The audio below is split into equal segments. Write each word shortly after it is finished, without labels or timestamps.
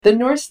The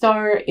North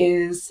Star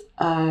is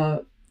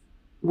a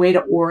way to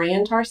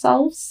orient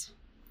ourselves,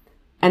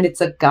 and it's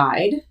a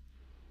guide.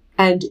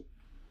 And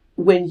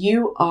when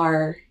you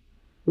are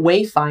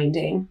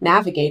wayfinding,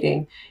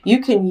 navigating, you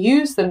can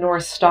use the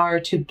North Star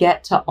to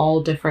get to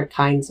all different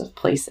kinds of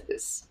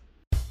places.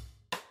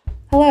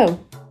 Hello,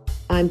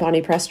 I'm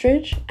Bonnie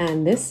Prestridge,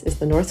 and this is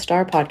the North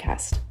Star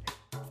Podcast.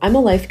 I'm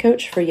a life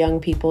coach for young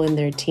people in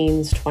their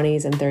teens,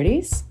 20s, and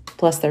 30s,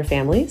 plus their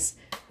families,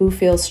 who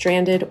feel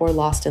stranded or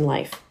lost in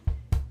life.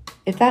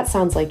 If that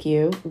sounds like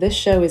you, this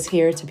show is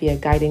here to be a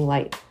guiding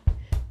light,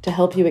 to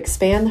help you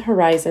expand the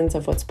horizons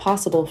of what's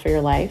possible for your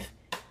life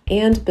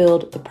and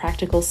build the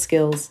practical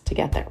skills to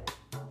get there.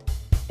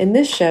 In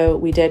this show,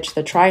 we ditch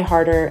the try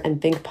harder and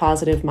think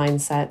positive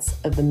mindsets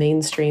of the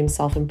mainstream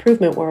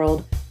self-improvement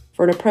world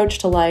for an approach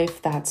to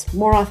life that's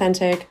more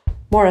authentic,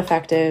 more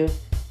effective,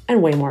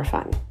 and way more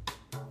fun.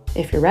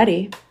 If you're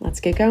ready,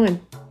 let's get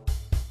going.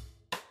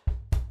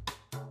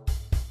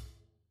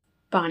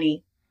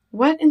 Bonnie,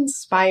 what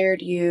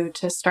inspired you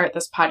to start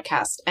this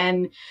podcast,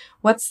 and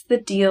what's the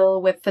deal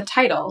with the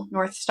title,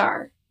 North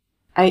Star?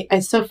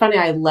 It's so funny.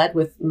 I led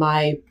with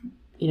my,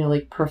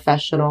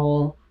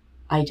 professional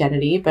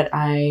identity, but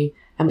I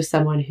am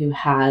someone who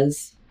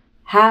has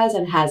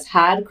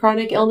had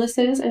chronic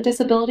illnesses and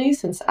disabilities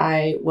since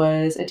I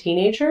was a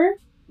teenager.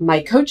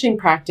 My coaching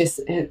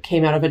practice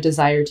came out of a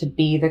desire to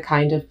be the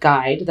kind of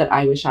guide that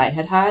I wish I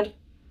had had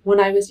when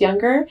I was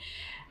younger.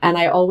 And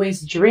I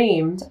always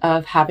dreamed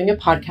of having a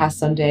podcast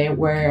someday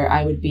where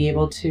I would be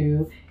able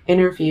to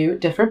interview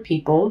different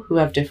people who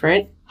have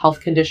different health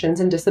conditions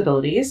and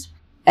disabilities.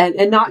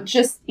 And not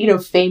just,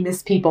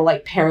 famous people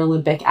like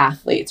Paralympic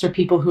athletes or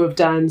people who have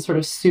done sort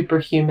of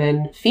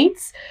superhuman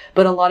feats,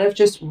 but a lot of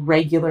just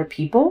regular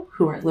people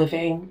who are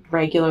living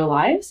regular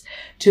lives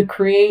to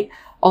create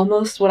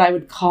almost what I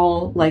would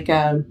call like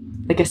a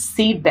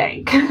seed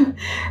bank,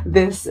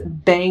 this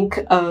bank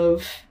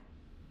of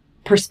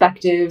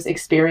perspectives,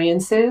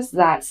 experiences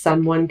that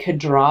someone could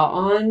draw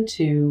on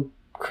to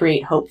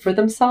create hope for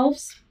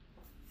themselves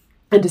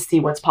and to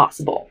see what's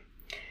possible.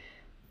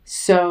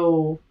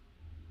 So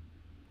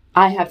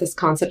I have this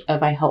concept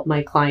of I help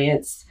my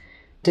clients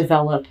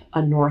develop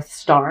a North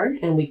Star,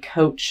 and we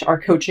coach. Our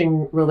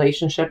coaching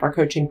relationship, our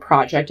coaching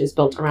project is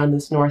built around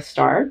this North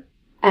Star.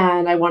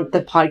 And I want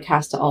the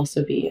podcast to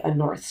also be a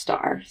North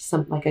Star,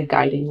 something like a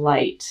guiding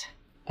light,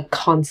 a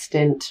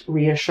constant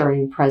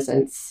reassuring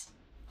presence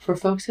for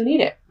folks who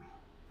need it.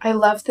 I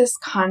love this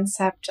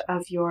concept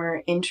of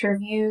your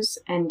interviews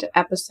and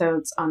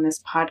episodes on this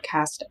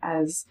podcast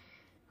as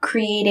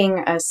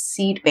creating a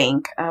seed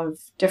bank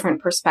of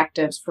different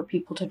perspectives for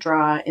people to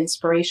draw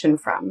inspiration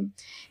from.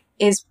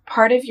 Is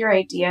part of your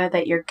idea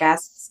that your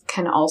guests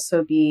can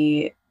also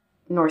be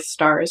North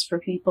Stars for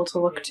people to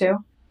look to?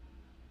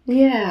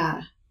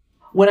 Yeah.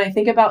 When I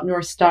think about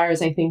North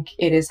Stars, I think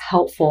it is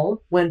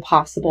helpful when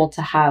possible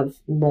to have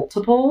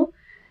multiple,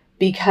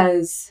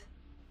 because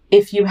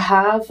if you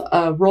have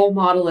a role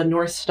model, a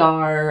North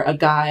Star, a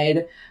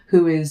guide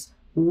who is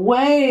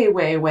way,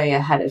 way, way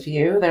ahead of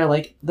you, they're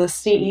like the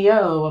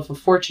CEO of a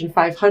Fortune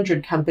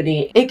 500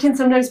 company, it can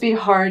sometimes be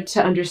hard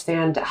to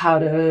understand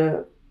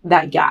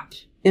that gap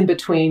in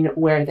between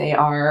where they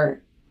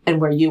are and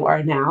where you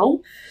are now.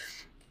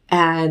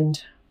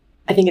 And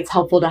I think it's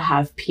helpful to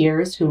have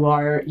peers who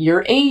are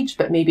your age,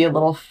 but maybe a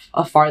little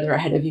farther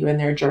ahead of you in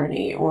their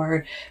journey,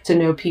 or to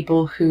know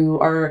people who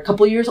are a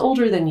couple years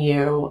older than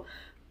you.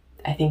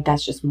 I think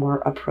that's just more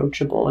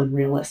approachable and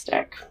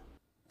realistic.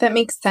 That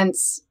makes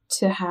sense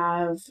to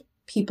have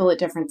people at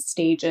different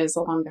stages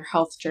along their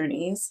health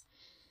journeys.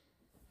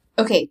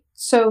 Okay,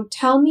 so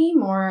tell me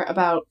more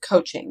about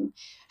coaching.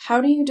 How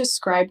do you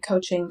describe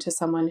coaching to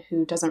someone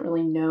who doesn't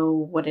really know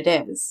what it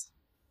is?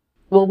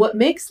 Well, what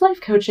makes life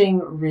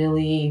coaching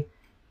really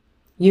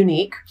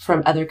unique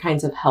from other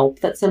kinds of help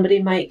that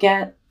somebody might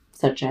get,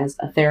 such as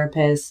a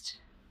therapist,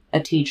 a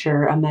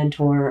teacher, a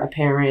mentor, a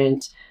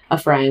parent, a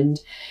friend,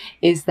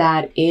 is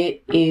that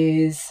it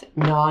is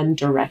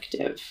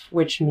non-directive,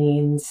 which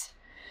means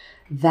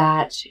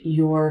that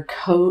your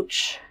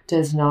coach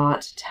does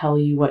not tell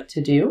you what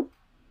to do.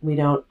 We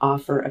don't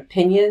offer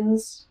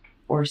opinions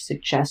or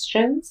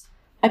suggestions.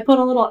 I put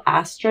a little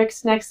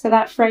asterisk next to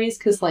that phrase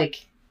because,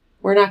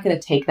 we're not going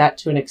to take that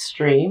to an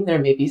extreme. There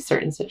may be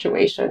certain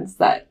situations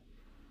that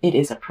it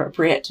is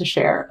appropriate to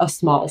share a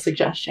small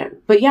suggestion.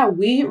 But yeah,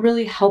 we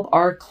really help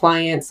our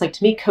clients.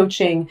 To me,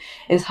 coaching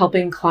is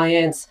helping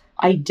clients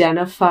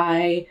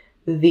identify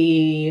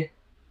the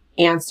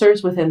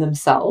answers within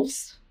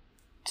themselves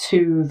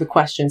to the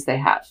questions they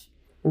have.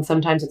 And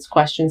sometimes it's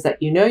questions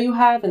that you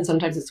have, and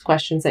sometimes it's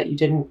questions that you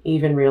didn't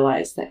even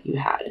realize that you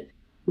had.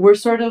 We're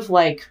sort of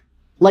like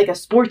a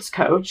sports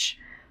coach.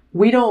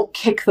 We don't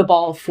kick the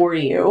ball for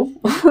you.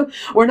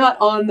 We're not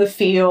on the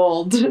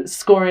field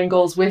scoring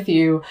goals with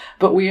you,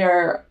 but we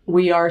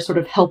are sort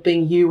of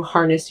helping you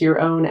harness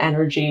your own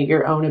energy,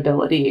 your own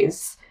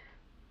abilities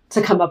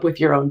to come up with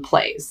your own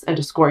plays and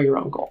to score your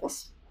own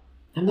goals.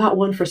 I'm not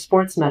one for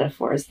sports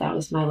metaphors. That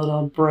was my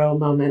little bro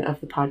moment of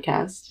the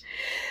podcast.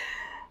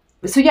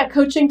 So yeah,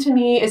 coaching to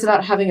me is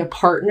about having a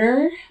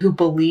partner who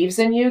believes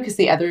in you. Because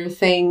the other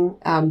thing,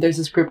 there's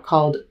this group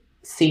called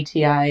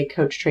CTI,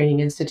 Coach Training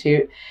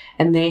Institute,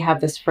 and they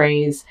have this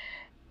phrase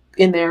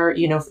in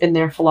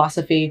their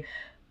philosophy.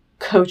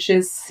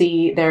 Coaches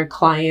see their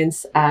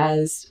clients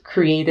as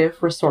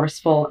creative,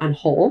 resourceful, and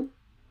whole.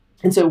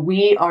 And so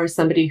we are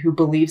somebody who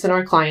believes in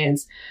our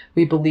clients.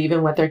 We believe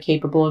in what they're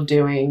capable of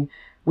doing.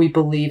 We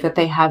believe that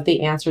they have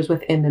the answers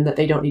within them, that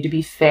they don't need to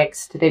be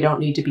fixed. They don't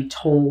need to be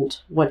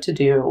told what to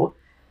do.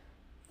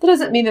 That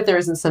doesn't mean that there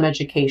isn't some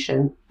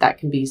education that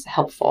can be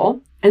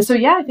helpful. And so,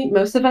 yeah, I think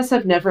most of us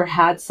have never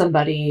had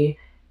somebody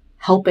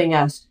helping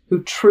us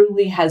who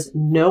truly has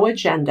no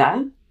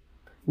agenda,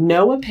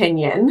 no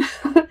opinion.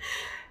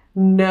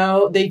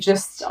 No, they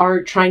just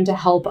are trying to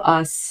help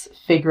us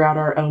figure out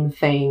our own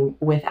thing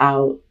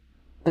without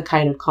the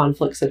kind of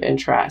conflicts of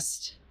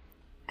interest.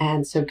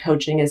 And so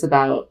coaching is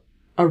about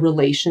a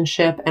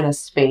relationship and a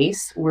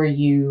space where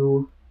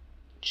you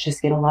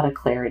just get a lot of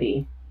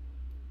clarity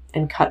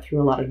and cut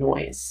through a lot of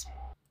noise.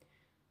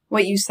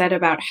 What you said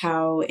about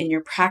how in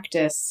your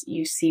practice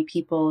you see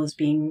people as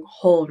being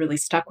whole really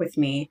stuck with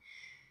me,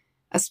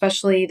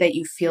 especially that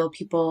you feel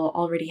people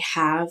already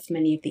have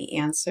many of the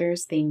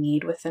answers they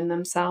need within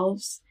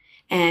themselves,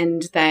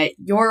 and that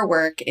your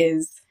work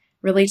is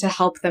really to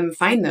help them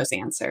find those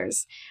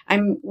answers.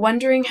 I'm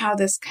wondering how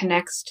this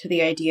connects to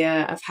the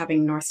idea of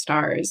having North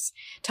Stars.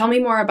 Tell me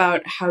more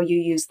about how you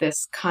use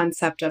this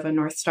concept of a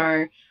North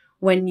Star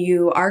when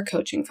you are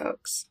coaching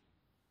folks.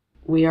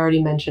 We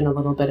already mentioned a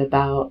little bit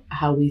about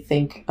how we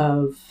think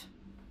of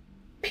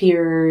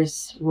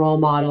peers, role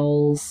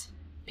models,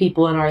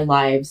 people in our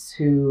lives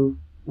who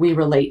we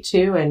relate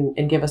to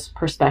and give us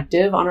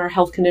perspective on our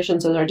health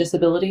conditions and our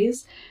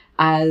disabilities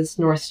as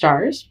North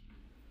Stars.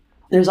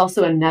 There's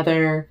also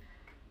another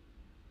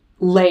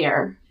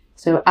layer.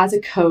 So as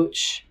a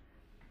coach,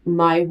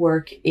 my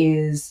work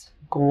is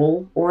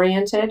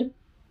goal-oriented.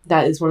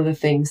 That is one of the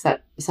things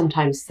that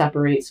sometimes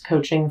separates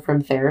coaching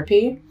from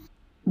therapy.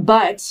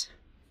 But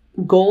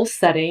goal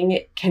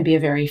setting can be a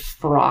very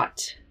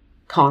fraught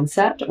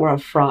concept or a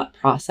fraught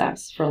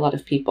process for a lot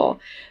of people.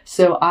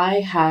 So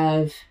I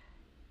have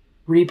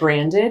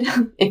rebranded,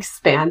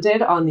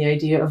 expanded on the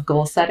idea of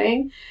goal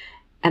setting,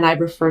 and I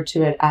refer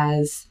to it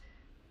as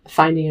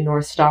finding a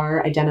North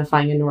Star,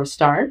 identifying a North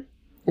Star.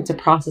 It's a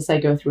process I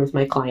go through with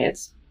my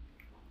clients.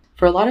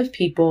 For a lot of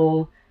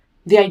people,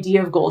 the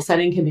idea of goal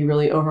setting can be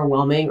really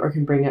overwhelming or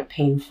can bring up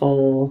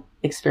painful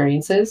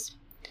experiences.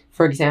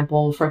 For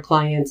example, for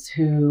clients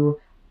who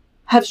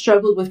have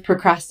struggled with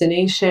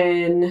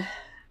procrastination,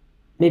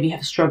 maybe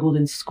have struggled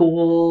in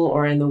school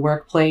or in the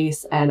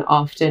workplace and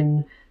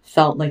often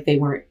felt like they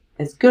weren't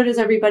as good as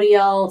everybody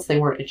else, they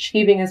weren't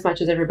achieving as much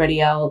as everybody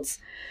else.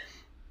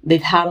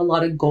 They've had a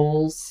lot of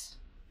goals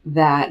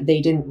that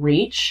they didn't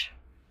reach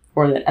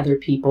or that other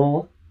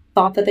people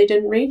thought that they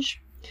didn't reach.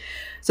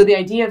 So the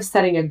idea of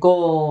setting a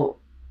goal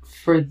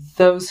for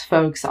those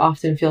folks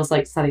often feels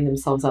like setting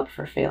themselves up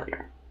for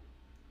failure.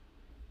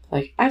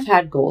 Like, I've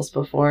had goals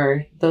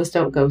before. Those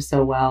don't go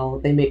so well.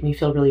 They make me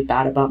feel really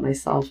bad about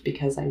myself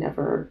because I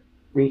never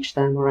reach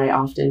them, or I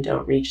often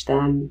don't reach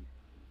them.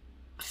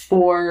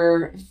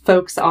 For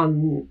folks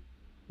on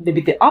maybe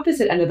the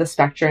opposite end of the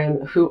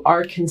spectrum who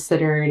are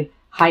considered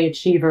high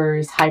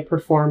achievers, high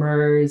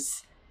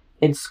performers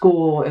in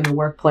school, in the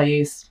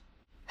workplace,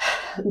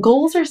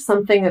 goals are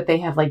something that they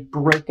have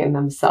broken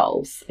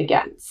themselves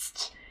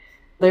against.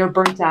 They're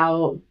burnt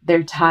out,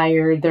 they're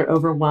tired, they're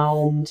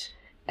overwhelmed,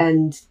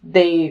 and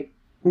they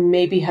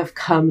maybe have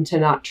come to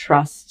not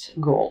trust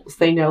goals.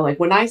 They know,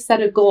 when I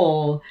set a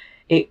goal,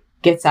 it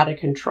gets out of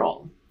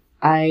control.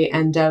 I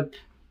end up,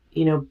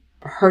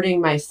 hurting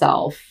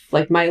myself.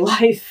 My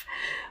life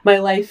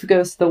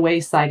goes to the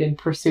wayside in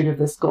pursuit of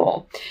this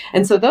goal.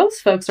 And so those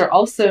folks are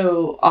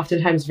also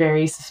oftentimes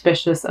very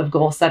suspicious of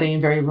goal setting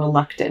and very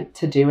reluctant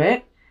to do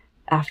it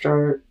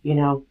after,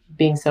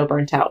 being so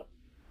burnt out.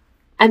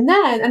 And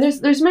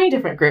there's many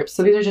different groups.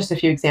 So these are just a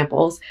few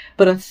examples.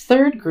 But a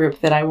third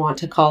group that I want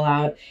to call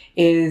out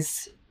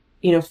is,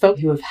 folks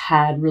who have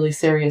had really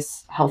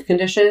serious health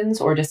conditions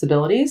or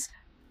disabilities.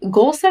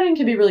 Goal setting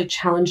can be really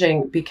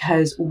challenging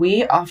because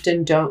we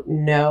often don't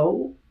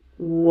know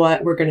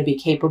what we're going to be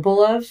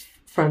capable of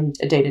from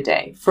day to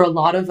day. For a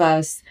lot of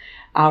us,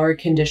 our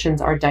conditions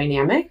are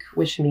dynamic,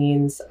 which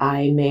means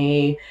I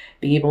may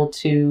be able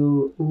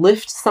to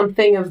lift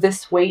something of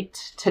this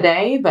weight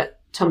today, but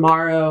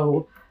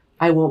tomorrow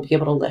I won't be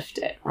able to lift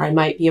it. Or I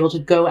might be able to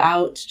go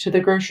out to the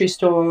grocery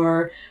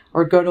store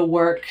or go to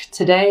work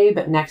today,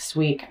 but next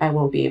week I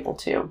won't be able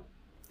to.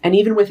 And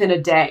even within a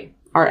day,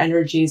 our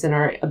energies and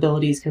our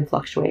abilities can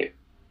fluctuate.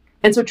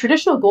 And so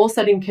traditional goal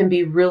setting can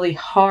be really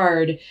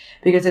hard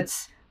because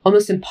it's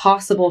almost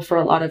impossible for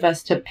a lot of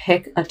us to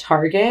pick a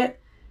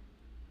target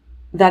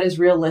that is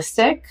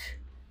realistic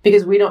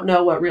because we don't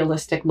know what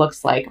realistic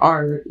looks like.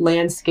 Our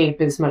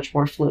landscape is much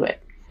more fluid.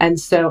 And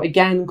so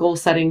again, goal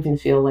setting can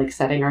feel like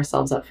setting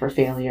ourselves up for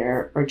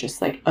failure or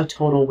just a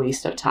total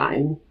waste of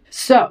time.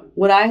 So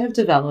what I have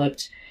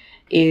developed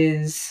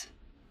is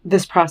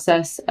this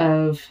process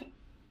of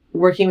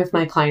working with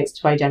my clients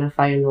to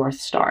identify a North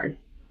Star.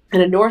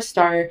 And a North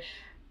Star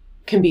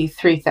can be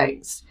three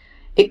things.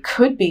 It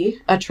could be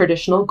a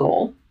traditional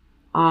goal.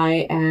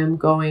 I am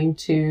going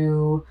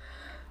to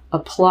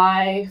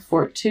apply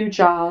for 2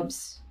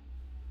 jobs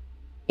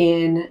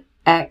in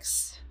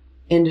X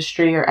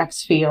industry or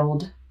X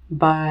field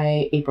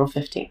by April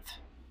 15th.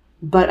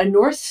 But a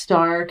North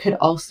Star could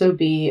also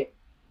be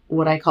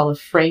what I call a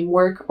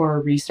framework or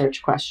a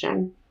research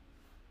question.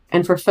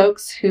 And for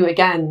folks who,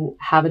 again,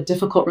 have a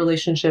difficult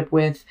relationship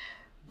with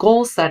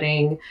goal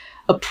setting,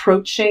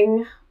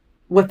 approaching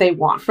what they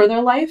want for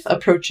their life,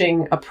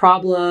 approaching a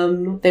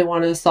problem they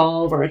want to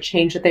solve or a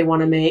change that they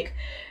want to make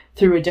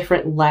through a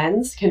different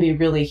lens can be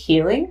really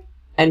healing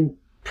and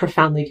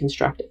profoundly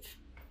constructive.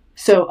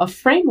 So a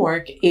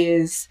framework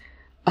is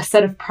a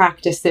set of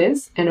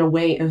practices and a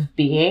way of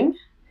being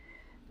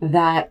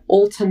that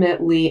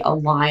ultimately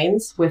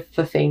aligns with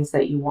the things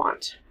that you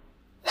want.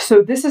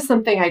 So this is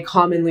something I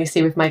commonly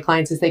see with my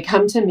clients is they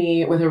come to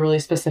me with a really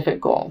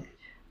specific goal.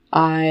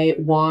 I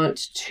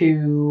want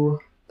to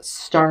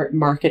start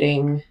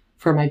marketing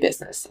for my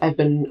business. I've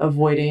been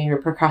avoiding or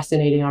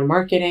procrastinating on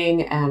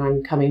marketing, and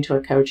I'm coming to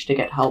a coach to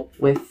get help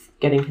with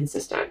getting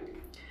consistent.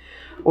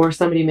 Or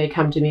somebody may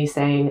come to me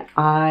saying,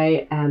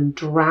 I am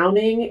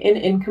drowning in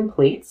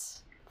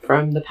incompletes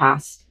from the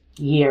past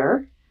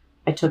year.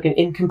 I took an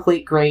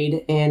incomplete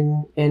grade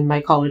in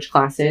my college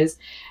classes,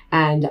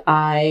 and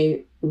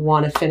I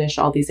want to finish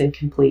all these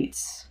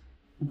incompletes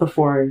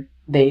before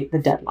the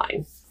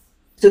deadline.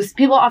 So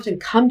people often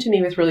come to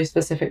me with really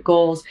specific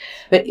goals,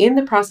 but in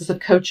the process of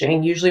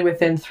coaching, usually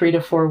within 3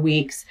 to 4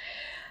 weeks,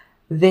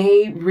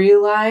 they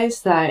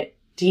realize that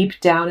deep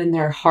down in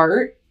their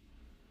heart,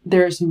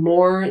 there's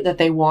more that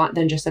they want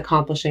than just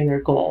accomplishing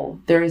their goal.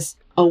 There's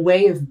a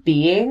way of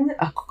being,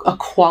 a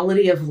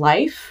quality of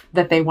life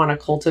that they want to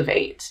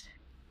cultivate.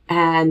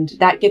 And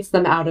that gets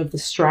them out of the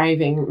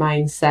striving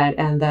mindset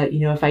and that,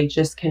 if I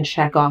just can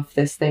check off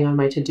this thing on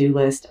my to-do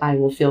list, I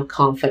will feel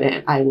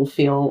confident, I will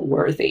feel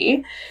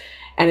worthy.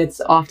 And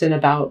it's often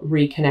about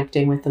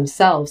reconnecting with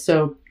themselves.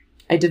 So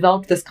I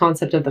developed this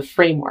concept of the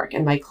framework,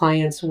 and my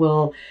clients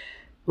will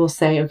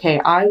say, okay,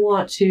 I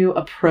want to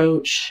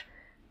approach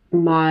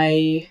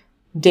my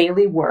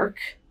daily work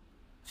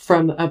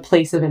from a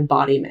place of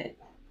embodiment,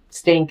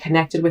 staying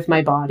connected with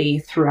my body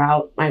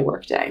throughout my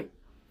workday.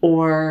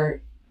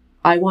 Or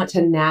I want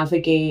to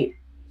navigate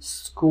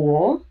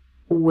school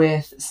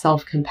with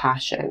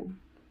self-compassion.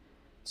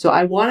 So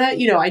I want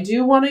to, I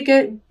do want to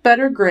get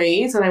better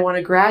grades and I want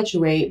to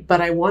graduate,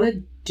 but I want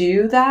to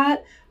do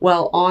that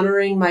while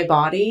honoring my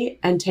body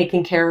and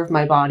taking care of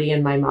my body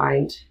and my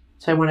mind.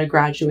 So I want to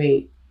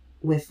graduate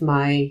with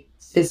my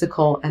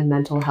physical and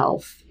mental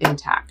health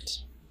intact.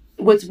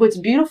 What's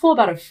beautiful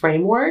about a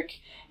framework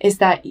is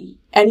that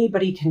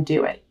anybody can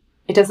do it.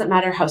 It doesn't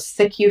matter how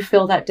sick you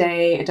feel that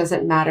day. It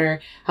doesn't matter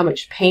how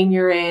much pain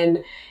you're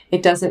in.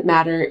 It doesn't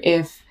matter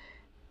if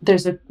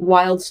there's a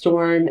wild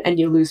storm and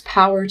you lose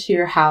power to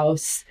your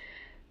house.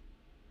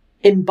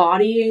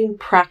 Embodying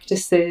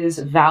practices,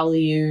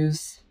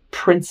 values,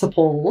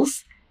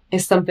 principles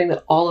is something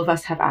that all of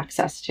us have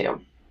access to.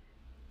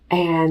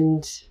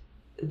 And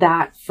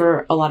that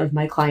for a lot of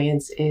my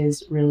clients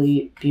is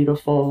really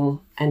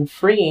beautiful and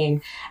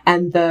freeing.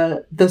 And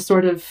the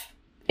sort of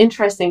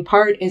interesting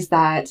part is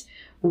that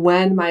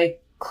when my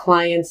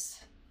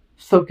clients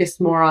focus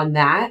more on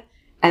that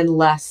and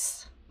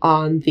less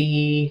on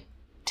the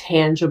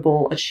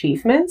tangible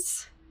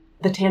achievements,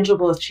 the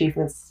tangible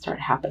achievements start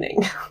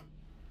happening.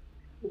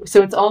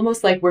 So it's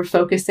almost like we're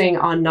focusing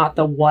on not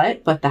the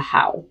what, but the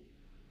how.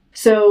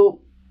 So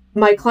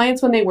my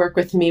clients, when they work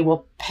with me,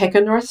 will pick a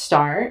North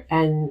Star,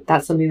 and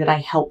that's something that I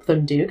help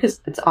them do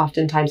because it's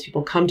oftentimes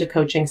people come to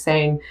coaching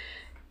saying,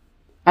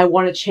 I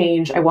want to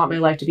change, I want my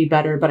life to be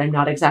better, but I'm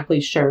not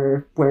exactly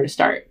sure where to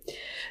start.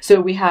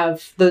 So we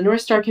have the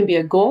North Star can be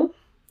a goal,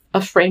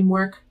 a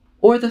framework,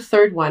 or the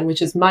third one,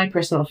 which is my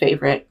personal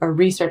favorite, a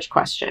research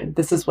question.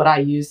 This is what I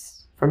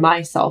use for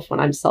myself when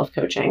I'm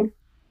self-coaching.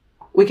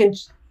 We can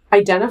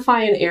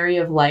identify an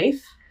area of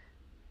life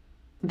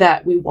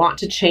that we want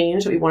to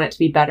change, that we want it to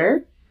be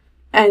better,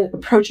 and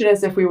approach it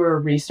as if we were a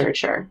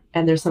researcher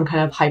and there's some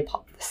kind of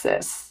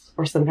hypothesis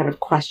or some kind of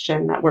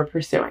question that we're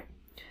pursuing.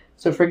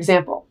 So for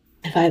example,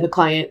 if I have a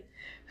client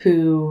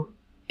who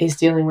is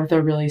dealing with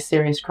a really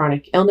serious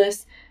chronic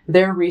illness,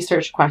 their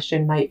research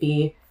question might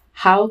be,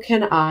 how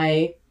can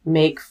I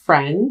make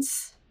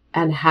friends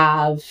and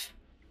have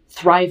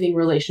thriving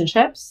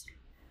relationships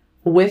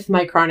with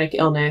my chronic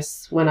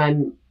illness when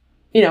I'm,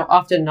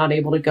 often not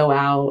able to go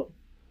out,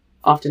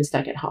 often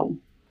stuck at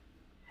home?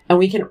 And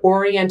we can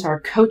orient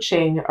our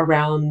coaching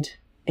around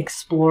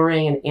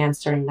exploring and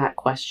answering that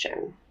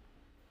question.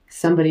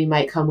 Somebody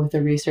might come with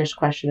a research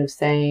question of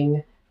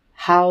saying,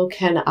 how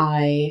can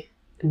I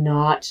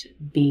not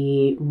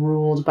be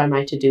ruled by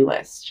my to-do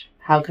list?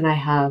 How can I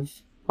have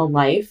a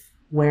life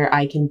where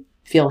I can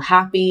feel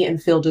happy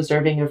and feel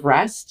deserving of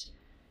rest,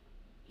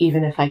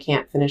 even if I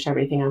can't finish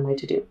everything on my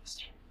to-do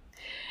list?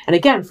 And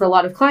again, for a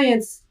lot of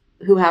clients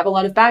who have a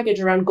lot of baggage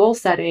around goal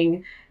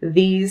setting,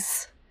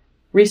 these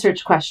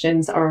research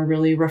questions are a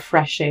really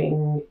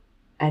refreshing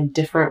and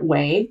different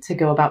way to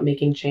go about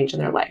making change in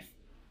their life.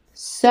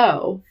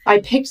 So I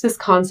picked this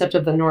concept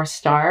of the North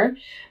Star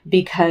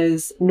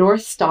because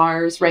North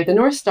Stars, right? The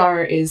North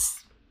Star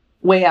is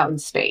way out in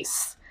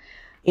space.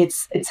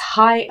 It's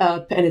high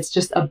up and it's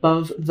just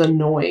above the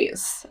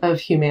noise of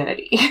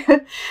humanity.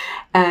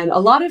 And a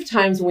lot of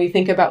times when we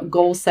think about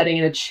goal setting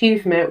and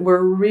achievement,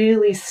 we're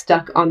really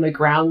stuck on the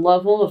ground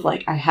level of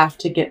like, I have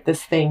to get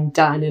this thing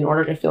done in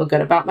order to feel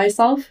good about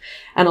myself.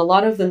 And a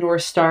lot of the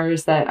North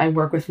Stars that I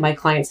work with my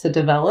clients to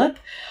develop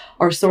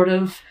are sort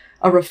of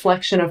a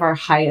reflection of our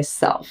highest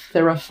self,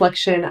 the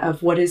reflection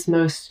of what is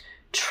most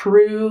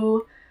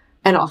true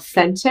and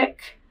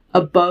authentic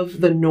above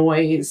the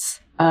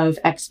noise of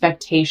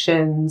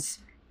expectations,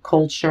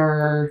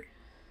 culture,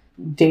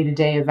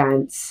 day-to-day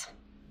events.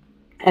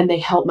 And they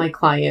help my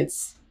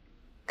clients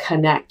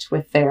connect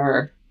with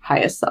their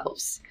highest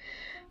selves.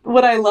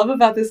 What I love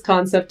about this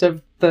concept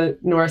of the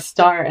North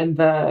Star and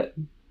the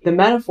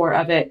metaphor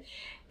of it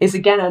is,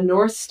 again, a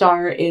North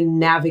Star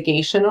in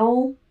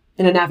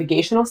a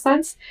navigational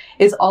sense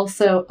is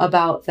also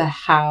about the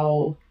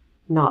how,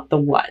 not the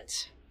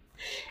what.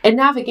 In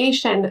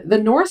navigation, the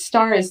North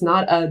Star is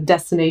not a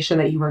destination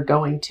that you are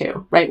going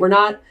to, right? We're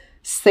not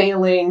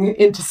sailing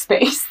into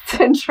space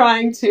and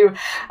trying to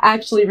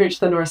actually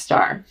reach the North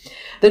Star.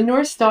 The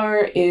North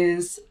Star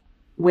is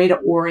a way to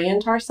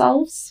orient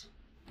ourselves,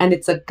 and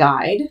it's a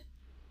guide.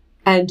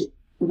 And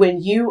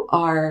when you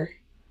are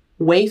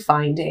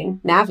wayfinding,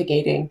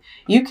 navigating,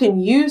 you can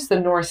use the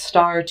North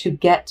Star to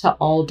get to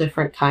all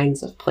different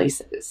kinds of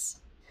places.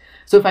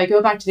 So if I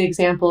go back to the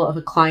example of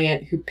a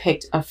client who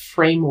picked a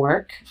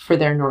framework for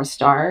their North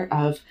Star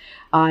of,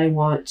 I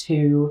want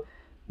to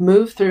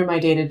move through my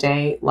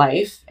day-to-day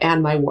life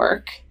and my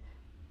work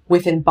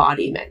with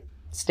embodiment,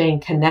 staying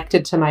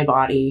connected to my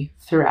body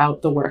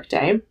throughout the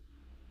workday,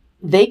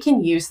 they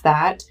can use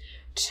that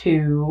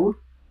to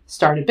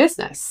start a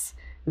business.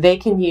 They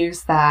can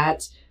use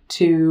that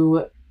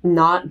to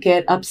not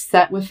get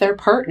upset with their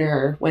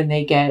partner when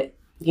they get,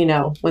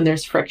 when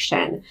there's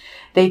friction.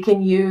 They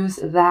can use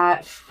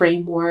that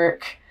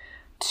framework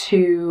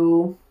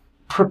to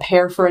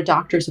prepare for a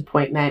doctor's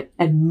appointment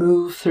and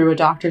move through a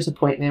doctor's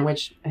appointment,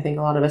 which I think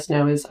a lot of us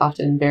know is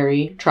often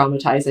very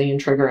traumatizing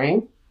and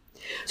triggering.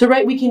 So,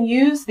 right, we can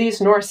use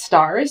these North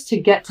Stars to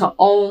get to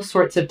all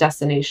sorts of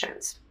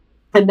destinations.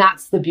 And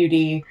that's the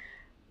beauty,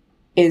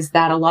 is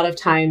that a lot of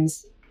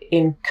times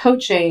in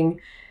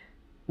coaching,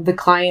 the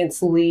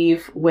clients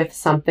leave with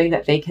something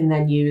that they can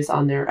then use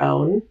on their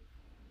own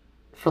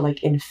for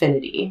like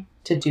infinity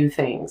to do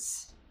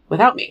things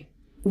without me.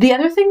 The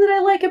other thing that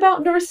I like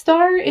about North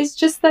Star is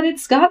just that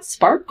it's got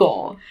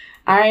sparkle.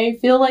 I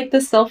feel like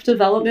the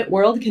self-development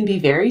world can be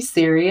very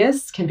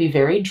serious, can be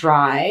very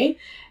dry,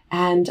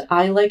 and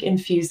I like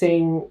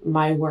infusing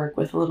my work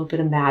with a little bit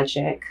of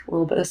magic, a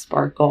little bit of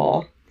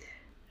sparkle.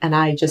 And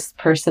I just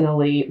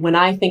personally, when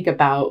I think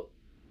about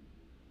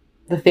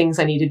the things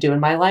I need to do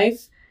in my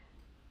life,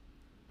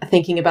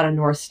 thinking about a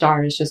North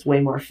Star is just way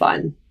more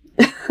fun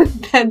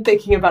than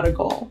thinking about a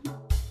goal.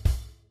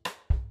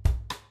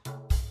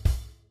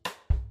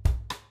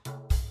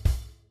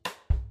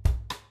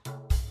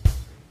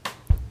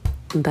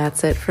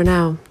 That's it for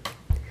now.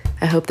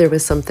 I hope there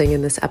was something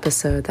in this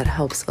episode that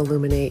helps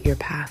illuminate your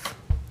path.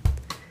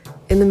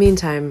 In the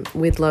meantime,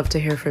 we'd love to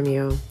hear from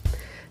you.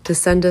 To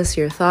send us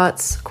your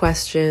thoughts,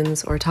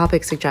 questions, or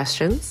topic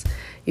suggestions,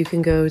 you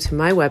can go to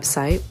my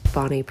website,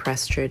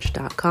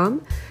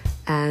 bonnieprestridge.com,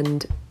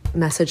 and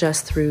message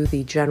us through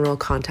the general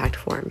contact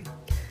form.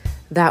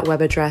 That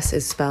web address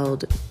is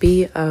spelled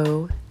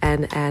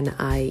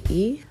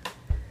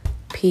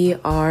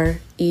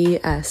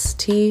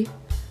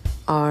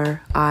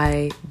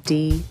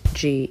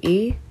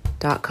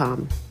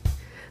BonniePrestridge.com.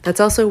 That's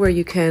also where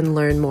you can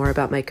learn more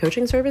about my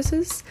coaching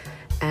services,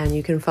 and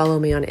you can follow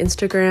me on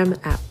Instagram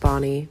at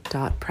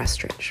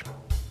bonnie.prestridge.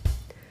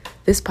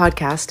 This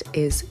podcast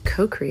is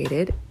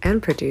co-created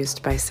and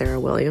produced by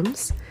Sarah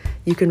Williams.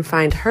 You can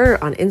find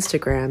her on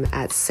Instagram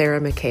at Sarah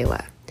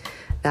Michaela.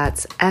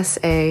 That's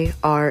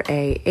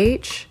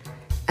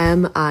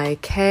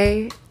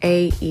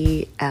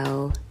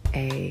SarahMikaela.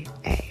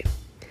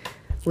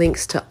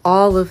 Links to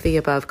all of the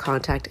above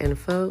contact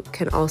info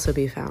can also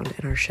be found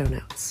in our show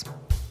notes.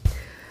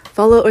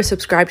 Follow or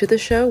subscribe to the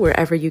show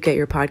wherever you get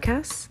your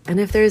podcasts. And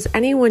if there's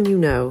anyone you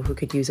know who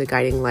could use a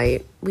guiding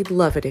light, we'd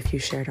love it if you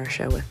shared our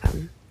show with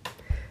them.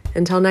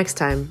 Until next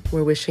time,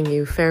 we're wishing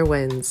you fair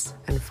winds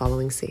and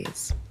following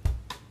seas.